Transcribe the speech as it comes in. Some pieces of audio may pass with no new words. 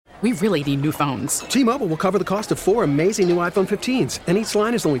We really need new phones. T-Mobile will cover the cost of 4 amazing new iPhone 15s, and each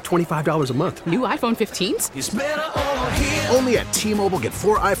line is only $25 a month. New iPhone 15s? It's better over here. Only at T-Mobile, get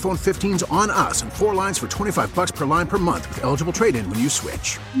 4 iPhone 15s on us and 4 lines for $25 per line per month with eligible trade-in when you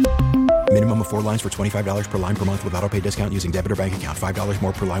switch. Minimum of 4 lines for $25 per line per month with autopay discount using debit or bank account. $5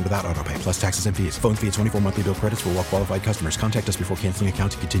 more per line without autopay, plus taxes and fees. Phone fee at 24 monthly bill credits for well-qualified customers. Contact us before canceling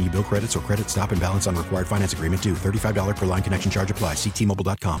account to continue bill credits or credit stop and balance on required finance agreement due. $35 per line connection charge applies. See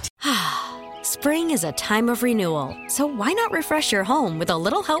T-Mobile.com. Spring is a time of renewal, so why not refresh your home with a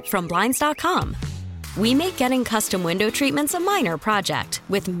little help from Blinds.com? We make getting custom window treatments a minor project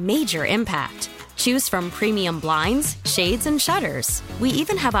with major impact. Choose from premium blinds, shades, and shutters. We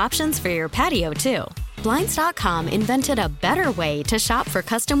even have options for your patio, too. Blinds.com invented a better way to shop for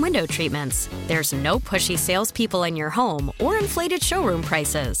custom window treatments. There's no pushy salespeople in your home or inflated showroom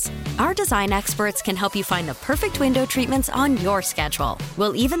prices. Our design experts can help you find the perfect window treatments on your schedule.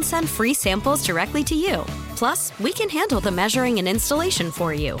 We'll even send free samples directly to you. Plus, we can handle the measuring and installation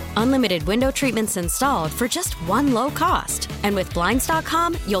for you. Unlimited window treatments installed for just one low cost. And with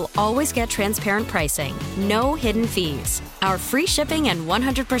Blinds.com, you'll always get transparent pricing. No hidden fees. Our free shipping and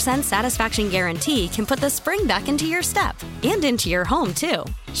 100% satisfaction guarantee can put the spring back into your step and into your home, too.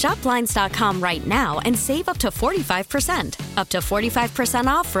 Shop Blinds.com right now and save up to 45%. Up to 45%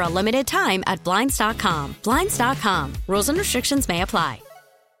 off for a limited time at Blinds.com. Blinds.com. Rules and restrictions may apply.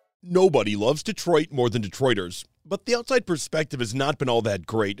 Nobody loves Detroit more than Detroiters, but the outside perspective has not been all that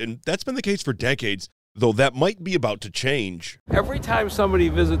great, and that's been the case for decades, though that might be about to change. Every time somebody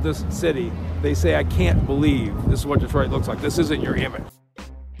visits this city, they say, I can't believe this is what Detroit looks like. This isn't your image.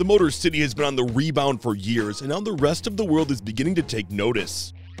 The Motor City has been on the rebound for years, and now the rest of the world is beginning to take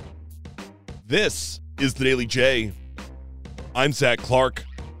notice. This is the Daily J. I'm Zach Clark.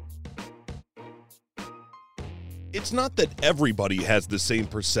 It's not that everybody has the same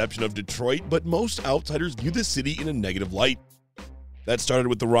perception of Detroit, but most outsiders view the city in a negative light. That started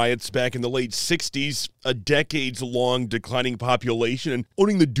with the riots back in the late 60s, a decades-long declining population, and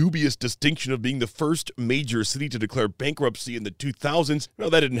owning the dubious distinction of being the first major city to declare bankruptcy in the 2000s. Well,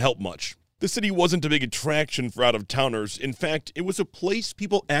 that didn't help much. The city wasn't a big attraction for out-of-towners. In fact, it was a place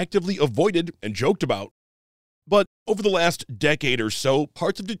people actively avoided and joked about. But over the last decade or so,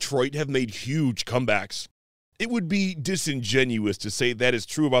 parts of Detroit have made huge comebacks. It would be disingenuous to say that is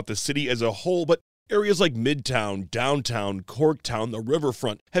true about the city as a whole, but areas like Midtown, Downtown, Corktown, the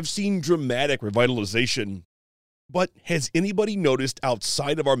Riverfront have seen dramatic revitalization. But has anybody noticed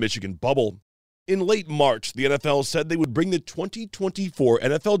outside of our Michigan bubble? In late March, the NFL said they would bring the 2024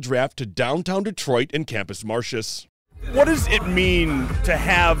 NFL Draft to downtown Detroit and Campus Martius. What does it mean to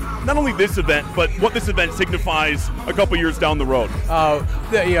have not only this event, but what this event signifies a couple years down the road?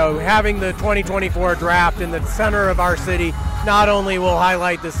 Having the 2024 draft in the center of our city not only will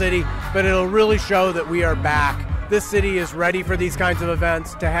highlight the city, but it'll really show that we are back. This city is ready for these kinds of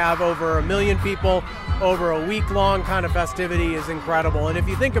events. To have over 1 million people over a week-long kind of festivity is incredible. And if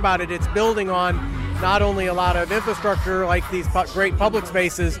you think about it, it's building on not only a lot of infrastructure like these great public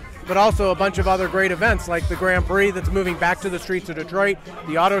spaces, but also a bunch of other great events like the Grand Prix that's moving back to the streets of Detroit,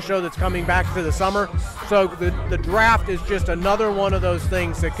 the auto show that's coming back for the summer. So the draft is just another one of those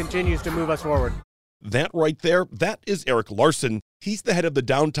things that continues to move us forward. That right there, that is Eric Larson. He's the head of the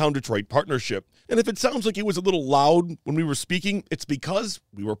Downtown Detroit Partnership. And if it sounds like it was a little loud when we were speaking, it's because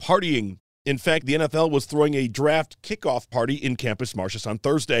we were partying. In fact, the NFL was throwing a draft kickoff party in Campus Martius on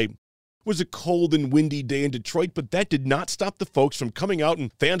Thursday. It was a cold and windy day in Detroit, but that did not stop the folks from coming out,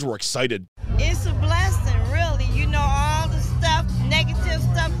 and fans were excited. It's a blessing, really. All the stuff, negative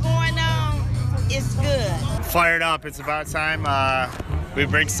stuff going on, it's good. Fired up. It's about time we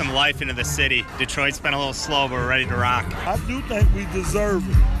bring some life into the city. Detroit's been a little slow, but we're ready to rock. I do think we deserve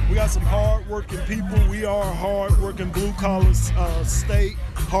it. We got some hard-working people. We are a hard-working blue-collar state,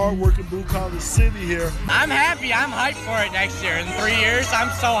 hard-working blue-collar city here. I'm happy. I'm hyped for it next year. In 3 years, I'm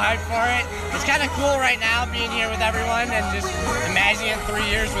so hyped for it. It's kind of cool right now being here with everyone and just imagining in 3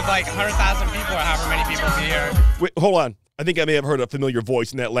 years with like 100,000 people or however many people be here. Wait, hold on. I think I may have heard a familiar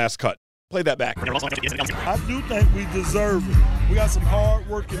voice in that last cut. Play that back. I do think we deserve it. We got some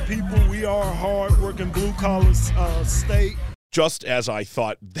hard-working people. We are a hard-working blue-collar state. Just as I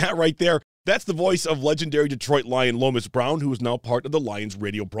thought. That right there, that's the voice of legendary Detroit Lion Lomas Brown, who is now part of the Lions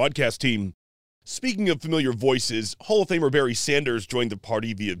radio broadcast team. Speaking of familiar voices, Hall of Famer Barry Sanders joined the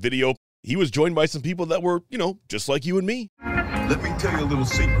party via video. He was joined by some people that were, just like you and me. Let me tell you a little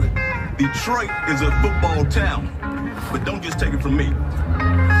secret. Detroit is a football town, but don't just take it from me.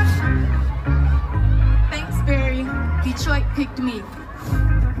 Thanks, Barry. Detroit picked me.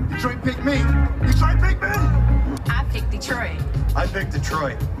 Detroit picked me. Detroit picked me. I picked Detroit. I picked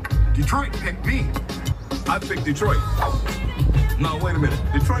Detroit. Detroit picked me. I picked Detroit. No, wait a minute.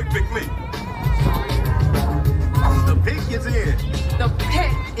 Detroit picked me. The pick is in. The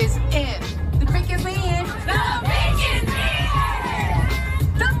pick is in. The pick is in. The pick is in.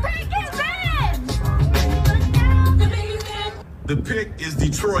 The pick is in. The pick is in. The pick is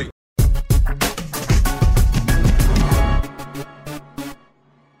Detroit.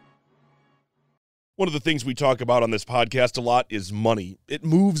 One of the things we talk about on this podcast a lot is money. It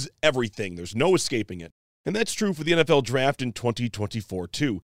moves everything. There's no escaping it. And that's true for the NFL Draft in 2024,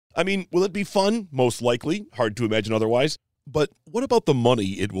 too. I mean, will it be fun? Most likely. Hard to imagine otherwise. But what about the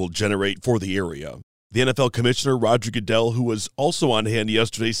money it will generate for the area? The NFL Commissioner, Roger Goodell, who was also on hand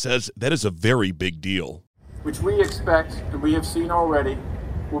yesterday, says that is a very big deal. Which we expect, and we have seen already,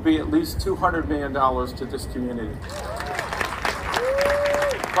 will be at least $200 million to this community.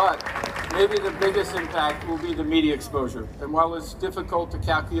 But maybe the biggest impact will be the media exposure. And while it's difficult to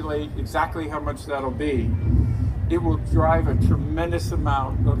calculate exactly how much that'll be, it will drive a tremendous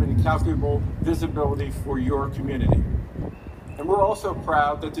amount of incalculable visibility for your community. And we're also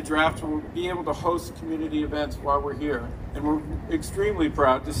proud that the draft will be able to host community events while we're here. And we're extremely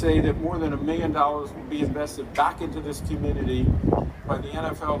proud to say that more than $1 million will be invested back into this community by the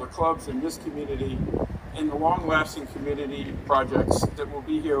NFL, the clubs in this community, and the long-lasting community projects that will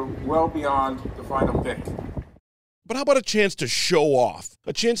be here well beyond the final pick. But how about a chance to show off?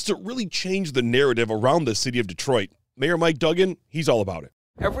 A chance to really change the narrative around the city of Detroit? Mayor Mike Duggan, he's all about it.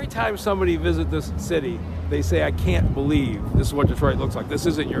 Every time somebody visits this city, they say, I can't believe this is what Detroit looks like. This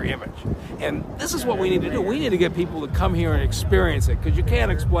isn't your image. And this is what we need to do. We need to get people to come here and experience it, because you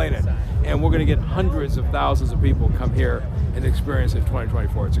can't explain it. And we're going to get hundreds of thousands of people come here and experience it in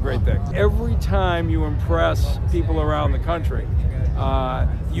 2024. It's a great thing. Every time you impress people around the country,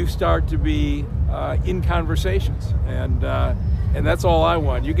 you start to be in conversations. And that's all I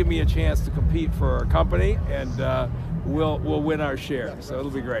want. You give me a chance to compete for our company, and we'll win our share. So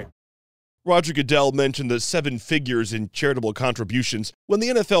it'll be great. Roger Goodell mentioned the 7 figures in charitable contributions. When the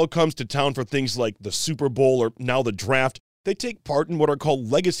NFL comes to town for things like the Super Bowl or now the draft, they take part in what are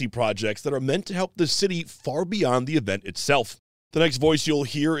called legacy projects that are meant to help the city far beyond the event itself. The next voice you'll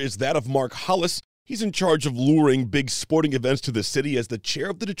hear is that of Mark Hollis. He's in charge of luring big sporting events to the city as the chair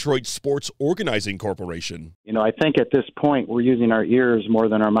of the Detroit Sports Organizing Corporation. You know, I think at this point we're using our ears more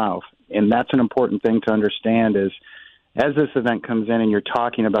than our mouth. And that's an important thing to understand is as this event comes in and you're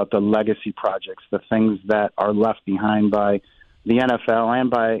talking about the legacy projects, the things that are left behind by the NFL and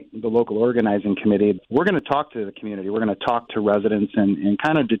by the local organizing committee, we're going to talk to the community. We're going to talk to residents and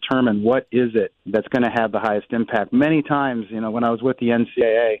kind of determine what is it that's going to have the highest impact. Many times, you know, when I was with the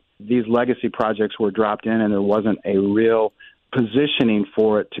NCAA, these legacy projects were dropped in and there wasn't a real positioning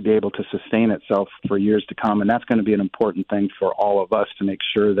for it to be able to sustain itself for years to come. And that's going to be an important thing for all of us to make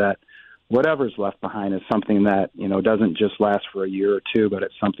sure that whatever's left behind is something that, you know, doesn't just last for a year or two, but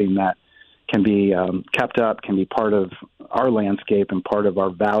it's something that can be kept up, can be part of our landscape and part of our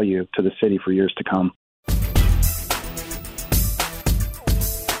value to the city for years to come.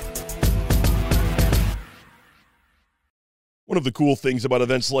 One of the cool things about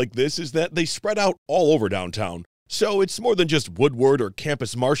events like this is that they spread out all over downtown. So it's more than just Woodward or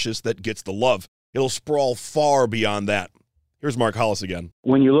Campus Martius that gets the love. It'll sprawl far beyond that. Here's Mark Hollis again.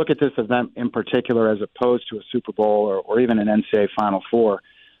 When you look at this event in particular as opposed to a Super Bowl or even an NCAA Final Four,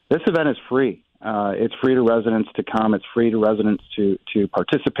 this event is free. It's free to residents to come. It's free to residents to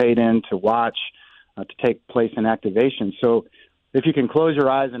participate in, to watch, to take place in activation. So if you can close your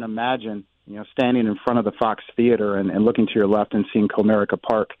eyes and imagine, you know, standing in front of the Fox Theater and looking to your left and seeing Comerica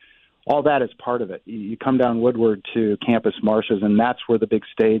Park, all that is part of it. You come down Woodward to Campus Martius, and that's where the big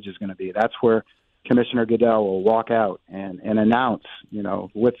stage is going to be. That's where Commissioner Goodell will walk out and announce, you know,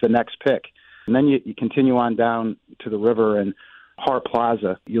 with the next pick. And then you continue on down to the river and Hart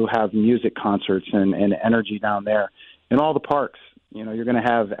Plaza. You'll have music concerts and energy down there. In all the parks, you know, you're going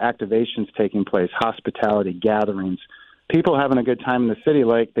to have activations taking place, hospitality, gatherings, people having a good time in the city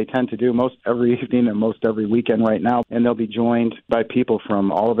like they tend to do most every evening and most every weekend right now. And they'll be joined by people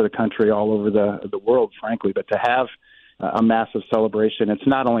from all over the country, all over the world, frankly. But to have a massive celebration, it's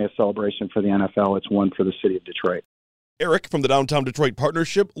not only a celebration for the NFL, it's one for the city of Detroit. Eric from the Downtown Detroit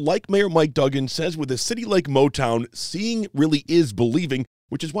Partnership, like Mayor Mike Duggan, says with a city like Motown, seeing really is believing,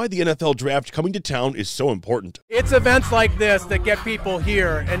 which is why the NFL Draft coming to town is so important. It's events like this that get people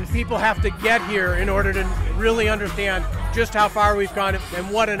here, and people have to get here in order to really understand just how far we've gone and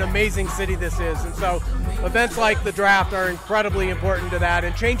what an amazing city this is. And so events like the draft are incredibly important to that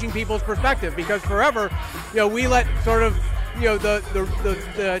and changing people's perspective, because forever, you know, we let sort of, you know,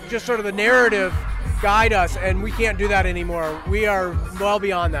 the just sort of the narrative guide us, and we can't do that anymore. We are well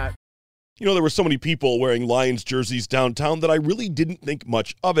beyond that. You know, there were so many people wearing Lions jerseys downtown that I really didn't think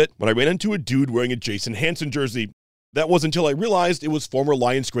much of it when I ran into a dude wearing a Jason Hanson jersey. That wasn't until I realized it was former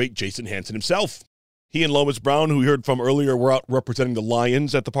Lions great Jason Hanson himself. He and Lomas Brown, who we heard from earlier, were out representing the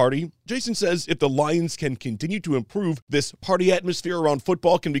Lions at the party. Jason says if the Lions can continue to improve, this party atmosphere around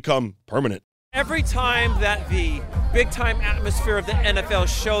football can become permanent. Every time that the big-time atmosphere of the NFL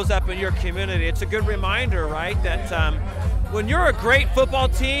shows up in your community, it's a good reminder, right, that when you're a great football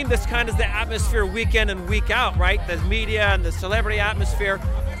team, this kind of is the atmosphere week in and week out, right? The media and the celebrity atmosphere.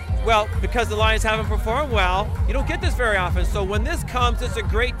 Well, because the Lions haven't performed well, you don't get this very often. So when this comes, it's a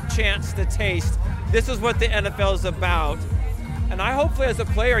great chance to taste this is what the NFL is about. And I hopefully as a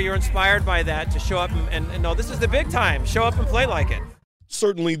player, you're inspired by that to show up and know this is the big time. Show up and play like it.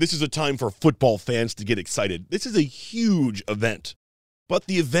 Certainly, this is a time for football fans to get excited. This is a huge event. But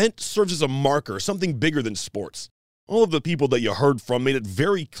the event serves as a marker, something bigger than sports. All of the people that you heard from made it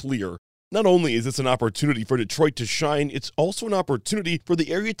very clear. Not only is this an opportunity for Detroit to shine, it's also an opportunity for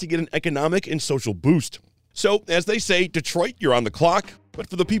the area to get an economic and social boost. So, as they say, Detroit, you're on the clock. But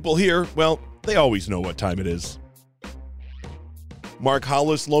for the people here, well, they always know what time it is. Mark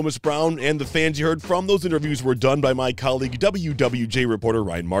Hollis, Lomas Brown, and the fans you heard from, those interviews were done by my colleague WWJ reporter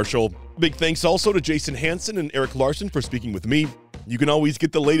Ryan Marshall. Big thanks also to Jason Hanson and Eric Larson for speaking with me. You can always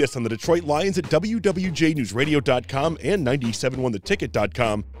get the latest on the Detroit Lions at WWJNewsRadio.com and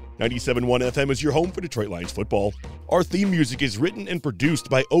 971theticket.com. 97.1 FM is your home for Detroit Lions football. Our theme music is written and produced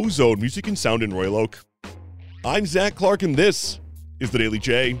by Ozone Music and Sound in Royal Oak. I'm Zach Clark, and this is The Daily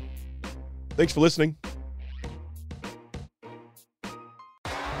J. Thanks for listening.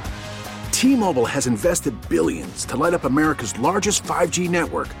 T-Mobile has invested billions to light up America's largest 5G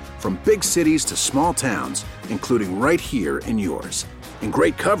network, from big cities to small towns, including right here in yours. And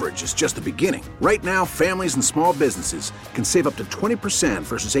great coverage is just the beginning. Right now, families and small businesses can save up to 20%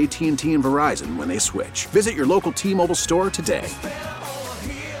 versus AT&T and Verizon when they switch. Visit your local T-Mobile store today.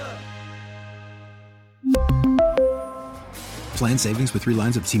 Plan savings with 3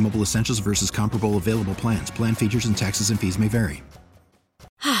 lines of T-Mobile Essentials versus comparable available plans. Plan features and taxes and fees may vary.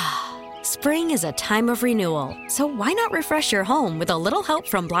 Spring is a time of renewal, so why not refresh your home with a little help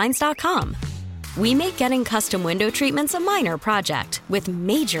from Blinds.com? We make getting custom window treatments a minor project with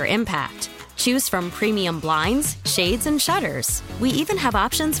major impact. Choose from premium blinds, shades, and shutters. We even have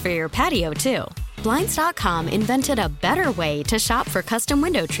options for your patio, too. Blinds.com invented a better way to shop for custom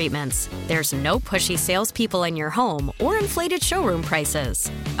window treatments. There's no pushy salespeople in your home or inflated showroom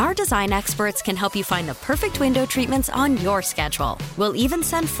prices. Our design experts can help you find the perfect window treatments on your schedule. We'll even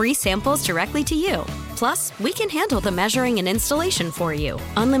send free samples directly to you. Plus, we can handle the measuring and installation for you.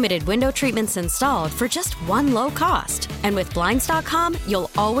 Unlimited window treatments installed for just one low cost. And with Blinds.com,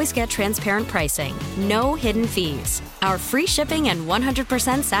 you'll always get transparent pricing. No hidden fees. Our free shipping and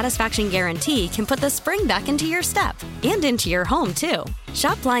 100% satisfaction guarantee can put the spring back into your step and into your home, too.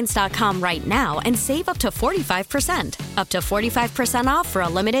 Shop Blinds.com right now and save up to 45%. Up to 45% off for a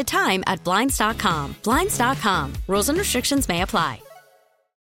limited time at Blinds.com. Blinds.com. Rules and restrictions may apply.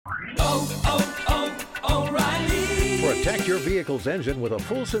 O'Reilly. Protect your vehicle's engine with a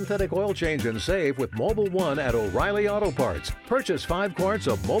full synthetic oil change and save with Mobil 1 at O'Reilly Auto Parts. Purchase 5 quarts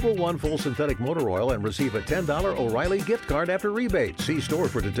of Mobil 1 full synthetic motor oil and receive a $10 O'Reilly gift card after rebate. See store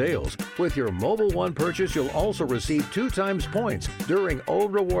for details. With your Mobil 1 purchase, you'll also receive 2 times points during O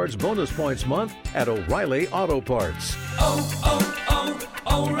Rewards Bonus Points Month at O'Reilly Auto Parts.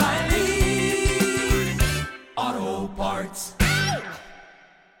 O'Reilly Auto Parts.